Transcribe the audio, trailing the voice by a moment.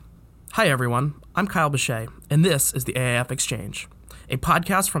Hi, everyone. I'm Kyle Bechet, and this is the AAF Exchange, a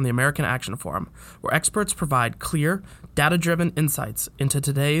podcast from the American Action Forum, where experts provide clear, data-driven insights into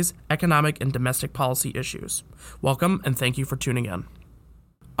today's economic and domestic policy issues. Welcome, and thank you for tuning in.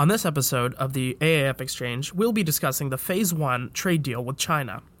 On this episode of the AAF Exchange, we'll be discussing the Phase 1 trade deal with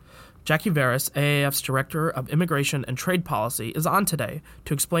China. Jackie Veras, AAF's Director of Immigration and Trade Policy, is on today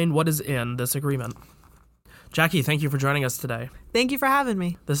to explain what is in this agreement. Jackie, thank you for joining us today. Thank you for having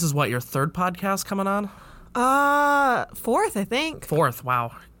me. This is what, your third podcast coming on? Fourth, I think. Fourth,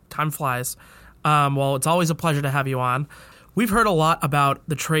 wow. Time flies. Well, it's always a pleasure to have you on. We've heard a lot about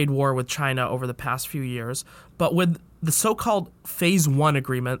the trade war with China over the past few years, but with the so-called Phase 1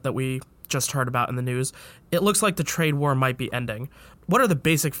 agreement that we just heard about in the news, it looks like the trade war might be ending. What are the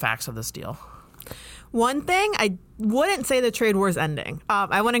basic facts of this deal? One thing, I wouldn't say the trade war is ending.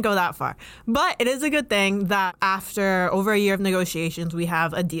 I wouldn't go that far. But it is a good thing that after over a year of negotiations, we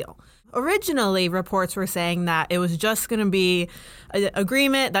have a deal. Originally, reports were saying that it was just going to be an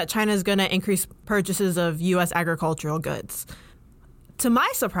agreement that China is going to increase purchases of U.S. agricultural goods. To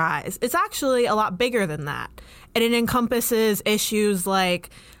my surprise, it's actually a lot bigger than that. And it encompasses issues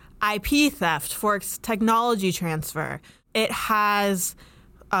like IP theft, forced technology transfer. It has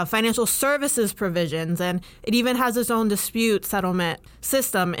financial services provisions, and it even has its own dispute settlement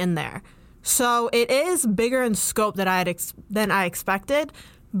system in there. So it is bigger in scope than I expected,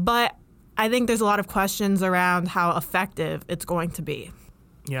 but I think there's a lot of questions around how effective it's going to be.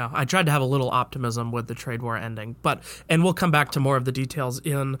 Yeah, I tried to have a little optimism with the trade war ending, and we'll come back to more of the details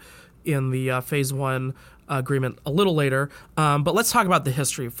in the Phase 1 agreement a little later. But let's talk about the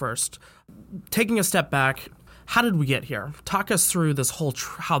history first. Taking a step back, how did we get here? Talk us through this whole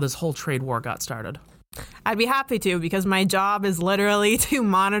how this whole trade war got started. I'd be happy to, because my job is literally to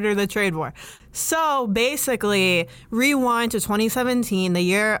monitor the trade war. So basically, rewind to 2017, the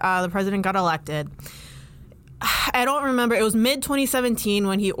year the president got elected. I don't remember. It was mid-2017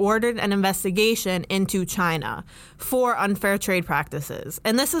 when he ordered an investigation into China for unfair trade practices.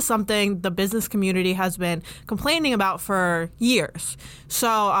 And this is something the business community has been complaining about for years.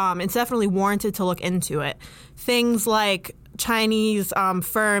 So it's definitely warranted to look into it. Things like Chinese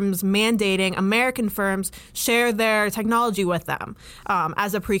firms mandating American firms share their technology with them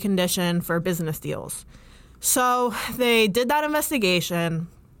as a precondition for business deals. So they did that investigation.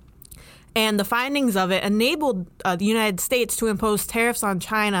 And the findings of it enabled the United States to impose tariffs on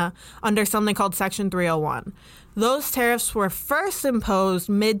China under something called Section 301. Those tariffs were first imposed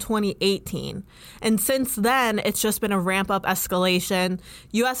mid-2018. And since then, it's just been a ramp-up escalation.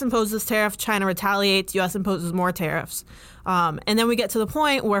 U.S. imposes tariff, China retaliates, U.S. imposes more tariffs. And then we get to the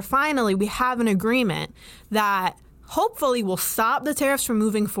point where finally we have an agreement that hopefully will stop the tariffs from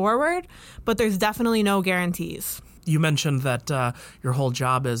moving forward, but there's definitely no guarantees. You mentioned that your whole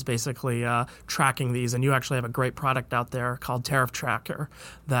job is basically tracking these, and you actually have a great product out there called Tariff Tracker,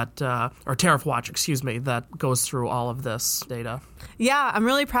 or Tariff Watch, that goes through all of this data. Yeah, I'm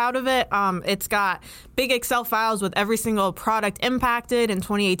really proud of it. It's got big Excel files with every single product impacted and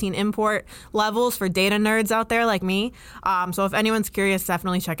 2018 import levels for data nerds out there like me. So if anyone's curious,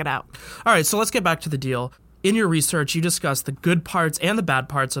 definitely check it out. All right, so let's get back to the deal. In your research, you discussed the good parts and the bad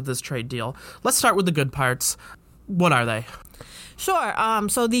parts of this trade deal. Let's start with the good parts. What are they? Sure.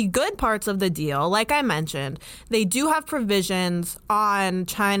 So the good parts of the deal, like I mentioned, they do have provisions on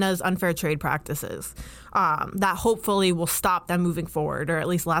China's unfair trade practices that hopefully will stop them moving forward, or at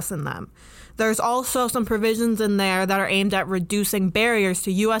least lessen them. There's also some provisions in there that are aimed at reducing barriers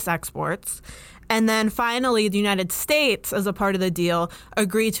to U.S. exports. And then finally, the United States, as a part of the deal,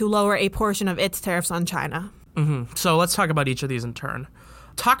 agreed to lower a portion of its tariffs on China. Mm-hmm. So let's talk about each of these in turn.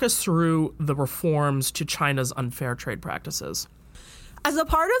 Talk us through the reforms to China's unfair trade practices. As a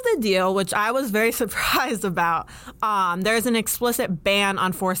part of the deal, which I was very surprised about, there's an explicit ban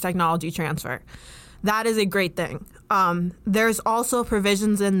on forced technology transfer. That is a great thing. There's also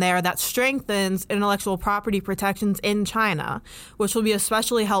provisions in there that strengthens intellectual property protections in China, which will be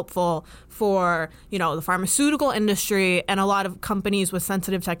especially helpful for, the pharmaceutical industry and a lot of companies with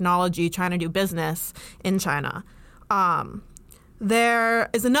sensitive technology trying to do business in China. There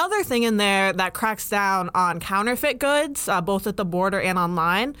is another thing in there that cracks down on counterfeit goods, both at the border and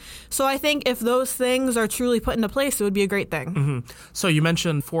online. So I think if those things are truly put into place, it would be a great thing. Mm-hmm. So you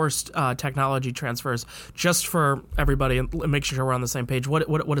mentioned forced technology transfers. Just for everybody, and make sure we're on the same page,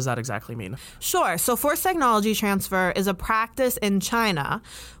 what does that exactly mean? Sure. So forced technology transfer is a practice in China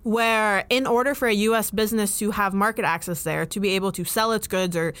where in order for a U.S. business to have market access there, to be able to sell its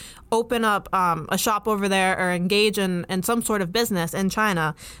goods or open up a shop over there or engage in some sort of business in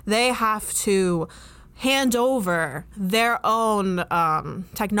China, they have to hand over their own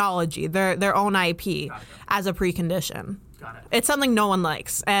technology, their own IP as a precondition. Got it. It's something no one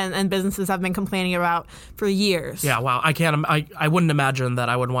likes, and businesses have been complaining about for years. Yeah, wow. I wouldn't imagine that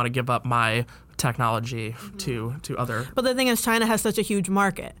I would want to give up my technology to other. But the thing is, China has such a huge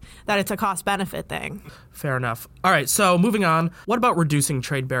market that it's a cost-benefit thing. Fair enough. All right, so moving on. What about reducing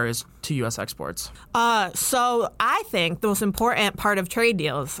trade barriers to U.S. exports? So I think the most important part of trade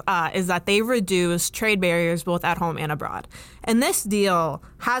deals is that they reduce trade barriers both at home and abroad. And this deal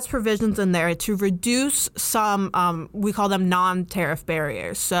has provisions in there to reduce some, we call them non-tariff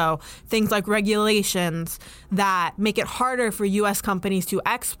barriers. So things like regulations that make it harder for U.S. companies to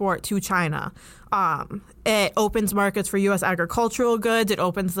export to China. It opens markets for U.S. agricultural goods. It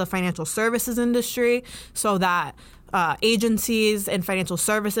opens the financial services industry so that agencies in financial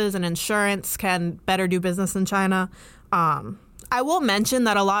services and insurance can better do business in China. I will mention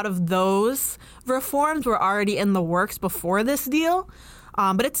that a lot of those reforms were already in the works before this deal,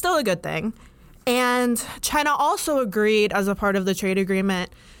 but it's still a good thing. And China also agreed, as a part of the trade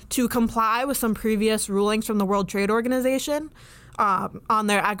agreement, to comply with some previous rulings from the World Trade Organization on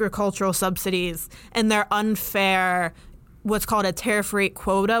their agricultural subsidies and their unfair, what's called a tariff rate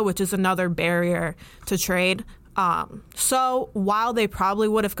quota, which is another barrier to trade. So while they probably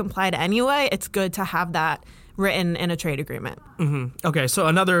would have complied anyway, it's good to have that written in a trade agreement. Mm-hmm. Okay, so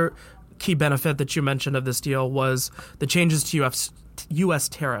another key benefit that you mentioned of this deal was the changes to U.S.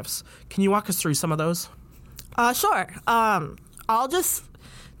 tariffs. Can you walk us through some of those? Sure. I'll just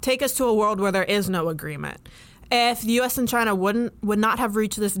take us to a world where there is no agreement. If the U.S. and China would not have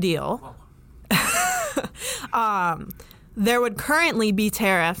reached this deal, there would currently be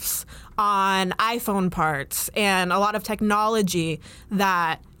tariffs on iPhone parts and a lot of technology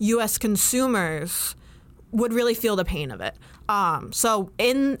that U.S. consumers would really feel the pain of it. So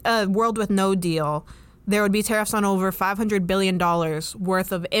in a world with no deal, there would be tariffs on over $500 billion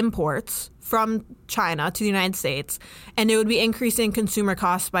worth of imports from China to the United States, and it would be increasing consumer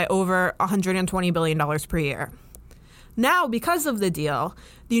costs by over $120 billion per year. Now, because of the deal,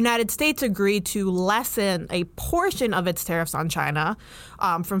 the United States agreed to lessen a portion of its tariffs on China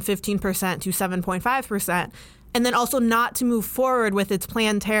from 15% to 7.5%, and then also not to move forward with its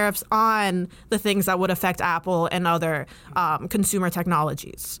planned tariffs on the things that would affect Apple and other consumer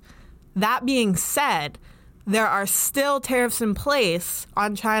technologies. That being said, there are still tariffs in place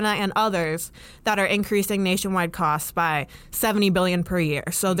on China and others that are increasing nationwide costs by $70 billion per year.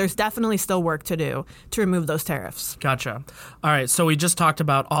 So there's definitely still work to do to remove those tariffs. Gotcha. All right, so we just talked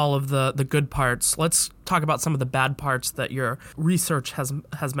about all of the good parts. Let's talk about some of the bad parts that your research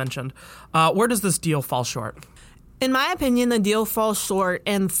has mentioned. Where does this deal fall short? In my opinion, the deal falls short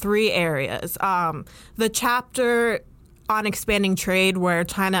in three areas. The chapter on expanding trade, where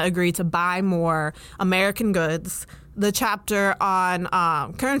China agreed to buy more American goods, the chapter on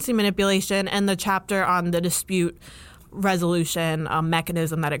currency manipulation, and the chapter on the dispute resolution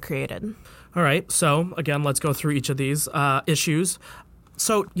mechanism that it created. All right, so again, let's go through each of these issues.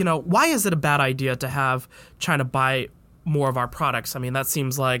 So, why is it a bad idea to have China buy more of our products? I mean, that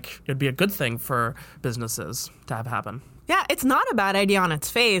seems like it'd be a good thing for businesses to have happen. Yeah, it's not a bad idea on its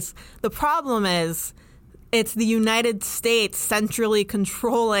face. The problem is it's the United States centrally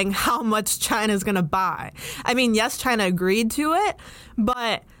controlling how much China's going to buy. I mean, yes, China agreed to it,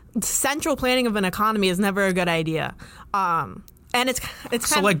 but central planning of an economy is never a good idea. And it's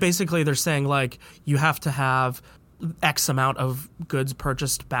so like basically they're saying like you have to have X amount of goods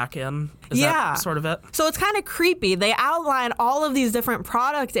purchased back in. Is that sort of it? So it's kind of creepy. They outline all of these different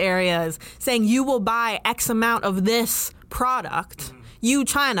product areas saying you will buy X amount of this product. You,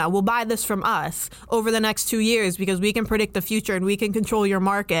 China, will buy this from us over the next 2 years because we can predict the future and we can control your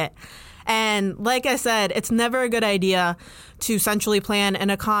market. And like I said, it's never a good idea to centrally plan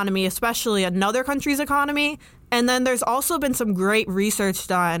an economy, especially another country's economy. And then there's also been some great research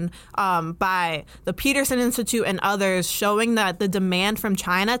done by the Peterson Institute and others showing that the demand from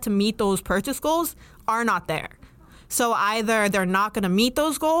China to meet those purchase goals are not there. So either they're not going to meet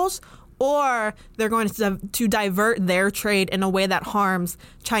those goals or they're going to divert their trade in a way that harms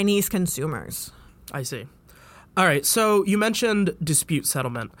Chinese consumers. I see. All right, so you mentioned dispute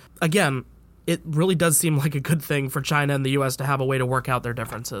settlement. Again, it really does seem like a good thing for China and the U.S. to have a way to work out their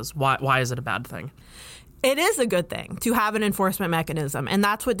differences. Why is it a bad thing? It is a good thing to have an enforcement mechanism, and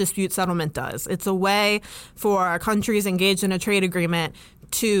that's what dispute settlement does. It's a way for countries engaged in a trade agreement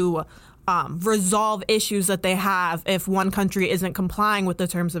to resolve issues that they have if one country isn't complying with the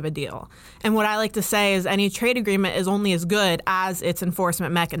terms of a deal. And what I like to say is any trade agreement is only as good as its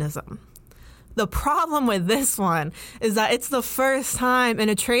enforcement mechanism. The problem with this one is that it's the first time in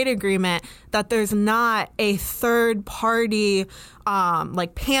a trade agreement that there's not a third party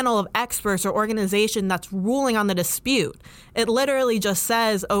panel of experts or organization that's ruling on the dispute. It literally just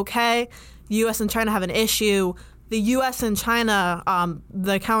says, okay, the U.S. and China have an issue. The U.S. and China,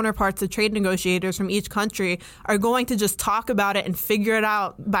 the counterparts, the trade negotiators from each country, are going to just talk about it and figure it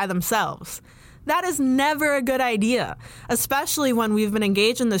out by themselves. That is never a good idea, especially when we've been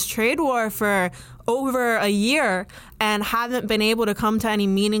engaged in this trade war for over a year and haven't been able to come to any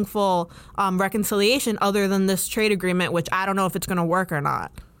meaningful reconciliation other than this trade agreement, which I don't know if it's going to work or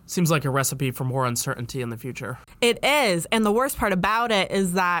not. Seems like a recipe for more uncertainty in the future. It is. And the worst part about it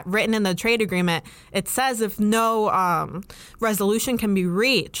is that written in the trade agreement, it says if no resolution can be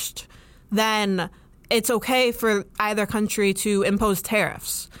reached, then it's okay for either country to impose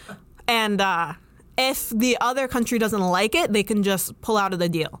tariffs. And if the other country doesn't like it, they can just pull out of the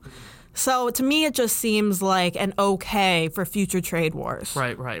deal. So to me, it just seems like an okay for future trade wars.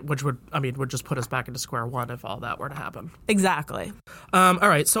 Right. Which would just put us back into square one if all that were to happen. Exactly. All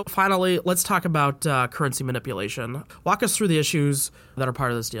right. So finally, let's talk about currency manipulation. Walk us through the issues that are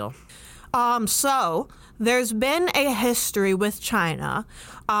part of this deal. So there's been a history with China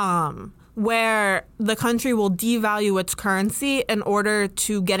where the country will devalue its currency in order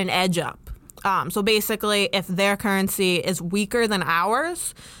to get an edge up. So basically, if their currency is weaker than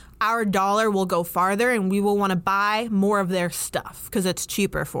ours, our dollar will go farther and we will want to buy more of their stuff because it's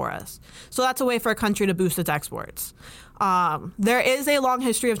cheaper for us. So that's a way for a country to boost its exports. There is a long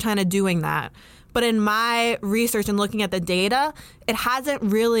history of China doing that. But in my research and looking at the data, it hasn't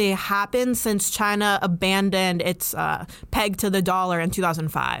really happened since China abandoned its peg to the dollar in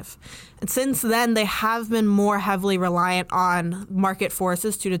 2005. And since then, they have been more heavily reliant on market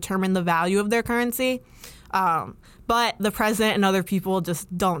forces to determine the value of their currency. But the president and other people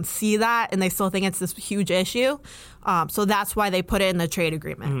just don't see that, and they still think it's this huge issue. So that's why they put it in the trade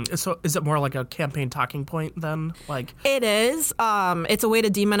agreement. So is it more like a campaign talking point then? It is. It's a way to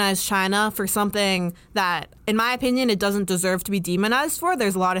demonize China for something that, in my opinion, it doesn't deserve to be demonized for.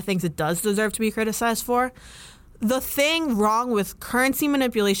 There's a lot of things it does deserve to be criticized for. The thing wrong with currency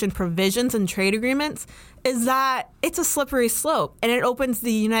manipulation provisions and trade agreements is that it's a slippery slope, and it opens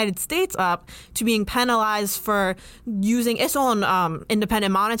the United States up to being penalized for using its own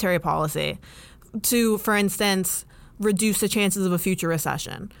independent monetary policy to, for instance, reduce the chances of a future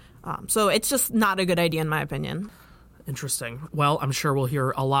recession. So it's just not a good idea, in my opinion. Interesting. Well, I'm sure we'll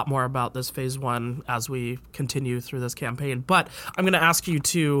hear a lot more about this phase one as we continue through this campaign. But I'm going to ask you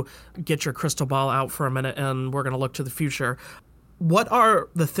to get your crystal ball out for a minute, and we're going to look to the future. What are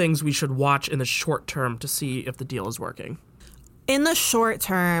the things we should watch in the short term to see if the deal is working? In the short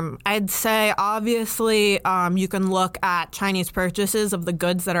term, I'd say obviously you can look at Chinese purchases of the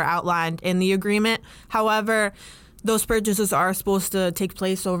goods that are outlined in the agreement. However, those purchases are supposed to take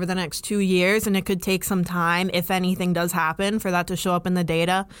place over the next 2 years, and it could take some time, if anything does happen, for that to show up in the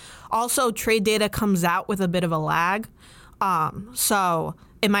data. Also, trade data comes out with a bit of a lag, so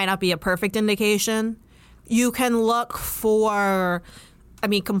it might not be a perfect indication. You can look for,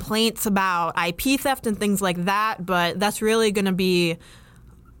 complaints about IP theft and things like that, but that's really going to be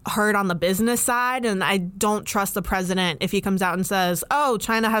heard on the business side, and I don't trust the president if he comes out and says, oh,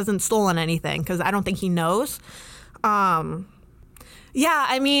 China hasn't stolen anything, because I don't think he knows. I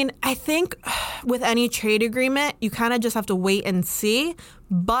think with any trade agreement, you kind of just have to wait and see.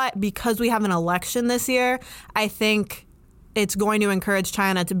 But because we have an election this year, I think it's going to encourage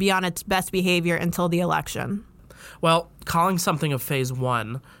China to be on its best behavior until the election. Well, calling something a phase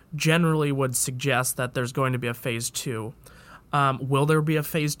one generally would suggest that there's going to be a phase two. Will there be a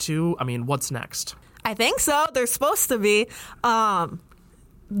phase two? What's next? I think so. There's supposed to be.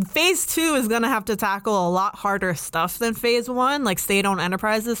 Phase two is going to have to tackle a lot harder stuff than phase one, like state-owned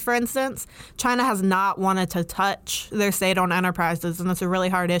enterprises, for instance. China has not wanted to touch their state-owned enterprises, and it's a really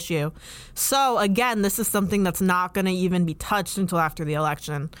hard issue. So, again, this is something that's not going to even be touched until after the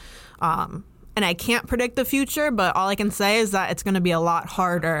election. And I can't predict the future, but all I can say is that it's going to be a lot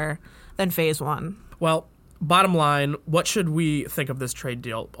harder than phase one. Well, bottom line, what should we think of this trade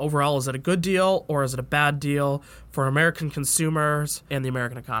deal? Overall, is it a good deal or is it a bad deal for American consumers and the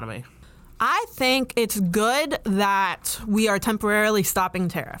American economy? I think it's good that we are temporarily stopping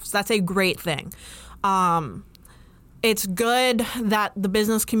tariffs. That's a great thing. It's good that the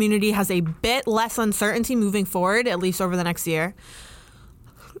business community has a bit less uncertainty moving forward, at least over the next year.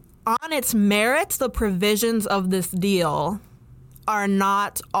 On its merits, the provisions of this deal are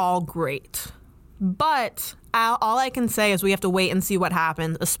not all great. But all I can say is we have to wait and see what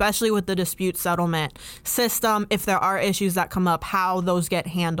happens, especially with the dispute settlement system. If there are issues that come up, how those get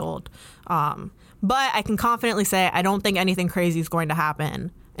handled. But I can confidently say I don't think anything crazy is going to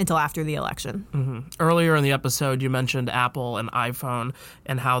happen until after the election. Mm-hmm. Earlier in the episode, you mentioned Apple and iPhone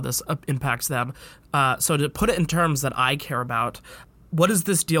and how this impacts them. So to put it in terms that I care about, what is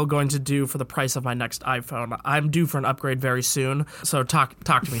this deal going to do for the price of my next iPhone? I'm due for an upgrade very soon, so talk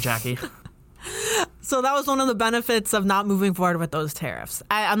to me, Jackie. So that was one of the benefits of not moving forward with those tariffs.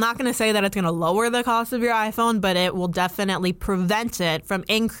 I'm not going to say that it's going to lower the cost of your iPhone, but it will definitely prevent it from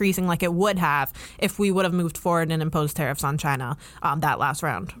increasing like it would have if we would have moved forward and imposed tariffs on China that last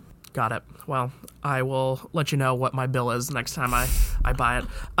round. Got it. Well, I will let you know what my bill is next time I buy it.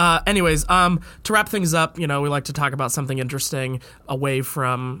 Anyways, to wrap things up, we like to talk about something interesting away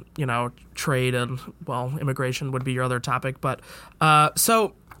from, trade and, immigration would be your other topic. But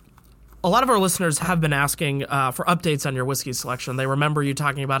so a lot of our listeners have been asking for updates on your whiskey selection. They remember you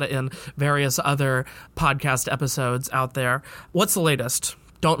talking about it in various other podcast episodes out there. What's the latest?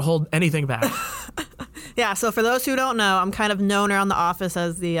 Don't hold anything back. Yeah, so for those who don't know, I'm kind of known around the office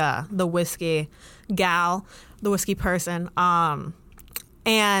as the whiskey gal, the whiskey person.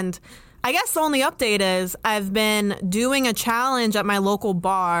 And I guess the only update is I've been doing a challenge at my local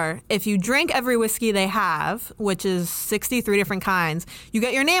bar. If you drink every whiskey they have, which is 63 different kinds, you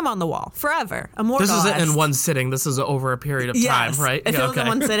get your name on the wall forever, immortalized. This isn't in one sitting. This is over a period of time, right? If it was in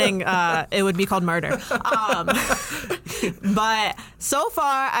one sitting, it would be called murder. But so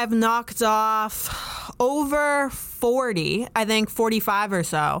far, I've knocked off over 40, I think 45 or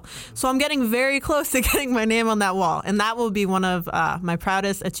so. So I'm getting very close to getting my name on that wall, and that will be one of my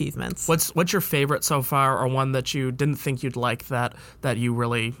proudest achievements. What's your favorite so far, or one that you didn't think you'd like that you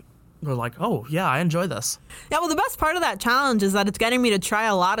really were like, oh, yeah, I enjoy this? Yeah, well, the best part of that challenge is that it's getting me to try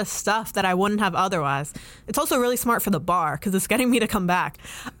a lot of stuff that I wouldn't have otherwise. It's also really smart for the bar because it's getting me to come back.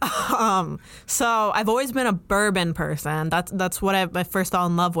 So I've always been a bourbon person. That's what I first fell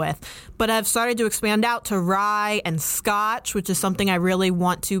in love with. But I've started to expand out to rye and scotch, which is something I really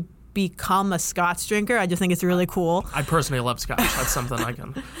want to become a scotch drinker. I just think it's really cool. I personally love scotch. That's something I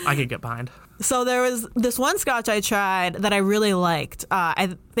can get behind. So there was this one scotch I tried that I really liked.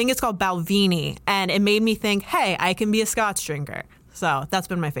 I think it's called Balvenie, and it made me think, hey, I can be a scotch drinker. So that's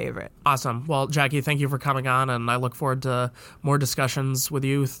been my favorite. Awesome. Well, Jackie, thank you for coming on, and I look forward to more discussions with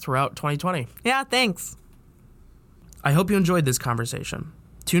you throughout 2020. Yeah, thanks. I hope you enjoyed this conversation.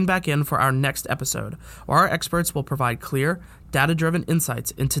 Tune back in for our next episode, where our experts will provide clear, data-driven insights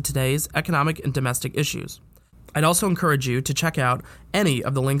into today's economic and domestic issues. I'd also encourage you to check out any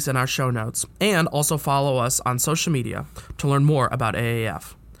of the links in our show notes and also follow us on social media to learn more about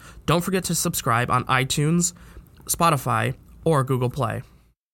AAF. Don't forget to subscribe on iTunes, Spotify, or Google Play.